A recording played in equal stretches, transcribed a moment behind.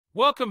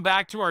Welcome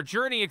back to our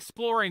journey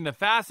exploring the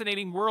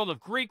fascinating world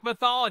of Greek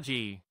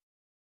mythology.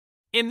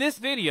 In this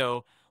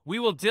video, we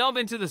will delve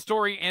into the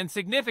story and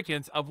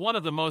significance of one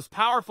of the most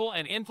powerful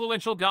and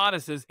influential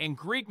goddesses in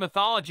Greek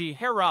mythology,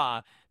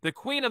 Hera, the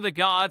queen of the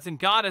gods and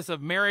goddess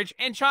of marriage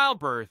and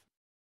childbirth.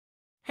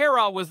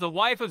 Hera was the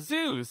wife of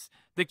Zeus,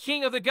 the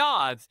king of the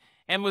gods,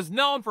 and was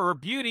known for her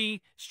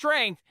beauty,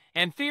 strength,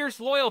 and fierce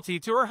loyalty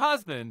to her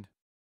husband.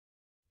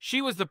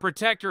 She was the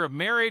protector of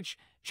marriage,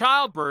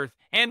 childbirth,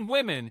 and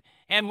women,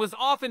 and was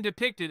often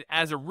depicted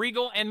as a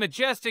regal and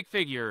majestic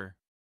figure.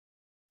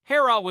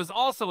 Hera was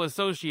also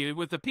associated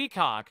with the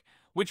peacock,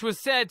 which was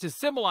said to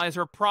symbolize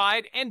her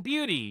pride and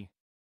beauty.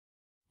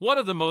 One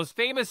of the most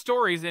famous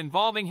stories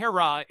involving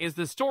Hera is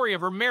the story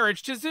of her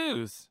marriage to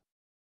Zeus.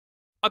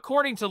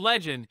 According to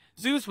legend,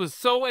 Zeus was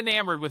so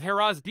enamored with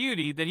Hera's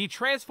beauty that he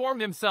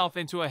transformed himself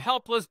into a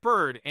helpless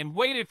bird and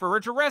waited for her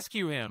to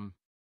rescue him.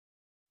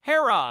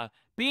 Hera,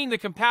 being the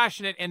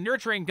compassionate and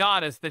nurturing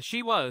goddess that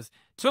she was,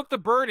 took the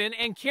bird in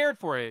and cared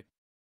for it.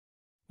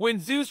 When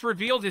Zeus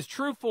revealed his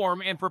true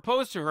form and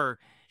proposed to her,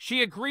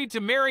 she agreed to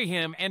marry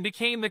him and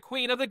became the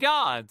queen of the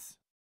gods.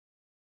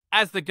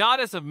 As the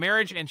goddess of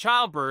marriage and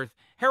childbirth,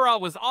 Hera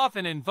was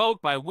often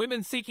invoked by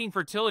women seeking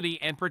fertility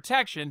and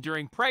protection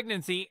during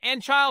pregnancy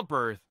and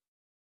childbirth.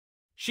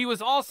 She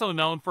was also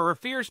known for her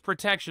fierce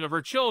protection of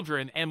her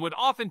children and would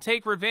often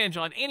take revenge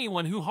on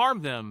anyone who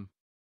harmed them.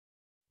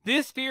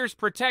 This fierce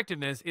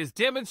protectiveness is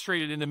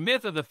demonstrated in the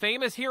myth of the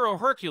famous hero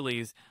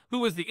Hercules, who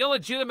was the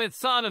illegitimate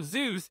son of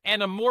Zeus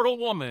and a mortal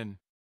woman.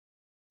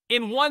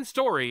 In one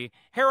story,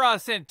 Hera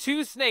sent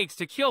 2 snakes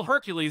to kill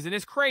Hercules in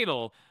his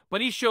cradle,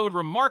 but he showed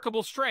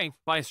remarkable strength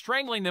by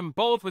strangling them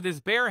both with his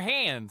bare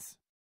hands.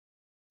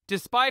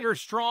 Despite her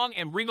strong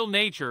and regal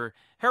nature,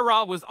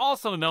 Hera was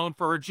also known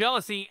for her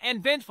jealousy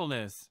and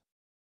vengefulness.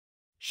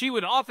 She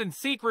would often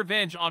seek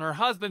revenge on her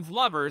husband's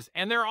lovers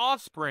and their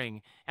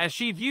offspring, as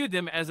she viewed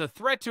them as a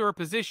threat to her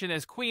position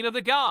as queen of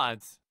the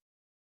gods.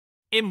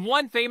 In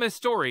one famous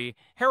story,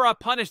 Hera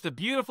punished the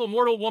beautiful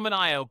mortal woman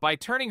Io by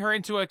turning her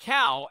into a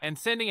cow and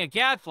sending a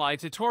gadfly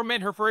to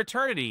torment her for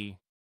eternity.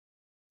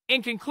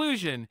 In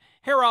conclusion,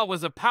 Hera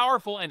was a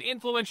powerful and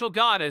influential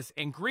goddess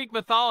in Greek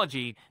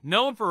mythology,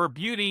 known for her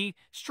beauty,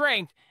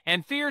 strength,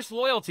 and fierce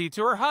loyalty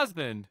to her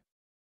husband.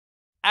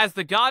 As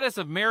the goddess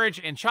of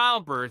marriage and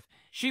childbirth,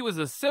 she was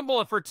a symbol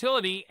of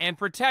fertility and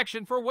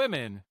protection for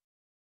women.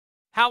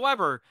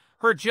 However,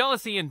 her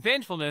jealousy and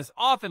vengefulness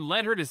often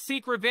led her to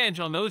seek revenge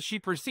on those she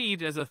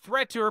perceived as a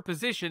threat to her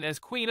position as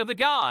queen of the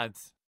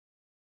gods.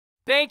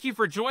 Thank you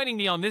for joining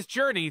me on this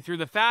journey through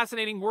the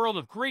fascinating world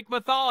of Greek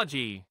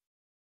mythology.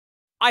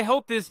 I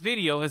hope this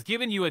video has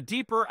given you a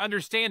deeper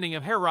understanding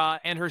of Hera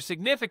and her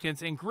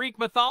significance in Greek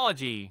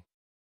mythology.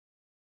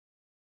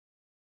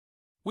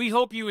 We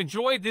hope you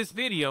enjoyed this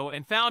video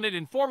and found it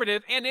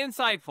informative and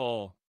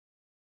insightful.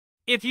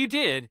 If you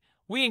did,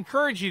 we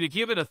encourage you to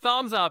give it a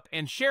thumbs up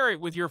and share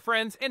it with your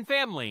friends and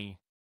family.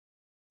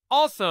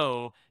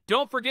 Also,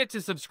 don't forget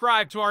to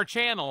subscribe to our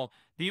channel,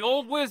 The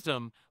Old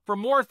Wisdom, for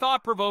more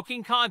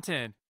thought-provoking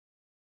content.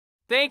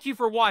 Thank you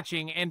for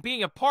watching and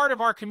being a part of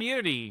our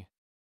community.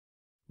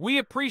 We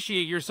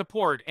appreciate your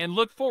support and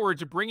look forward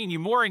to bringing you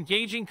more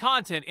engaging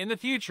content in the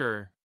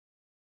future.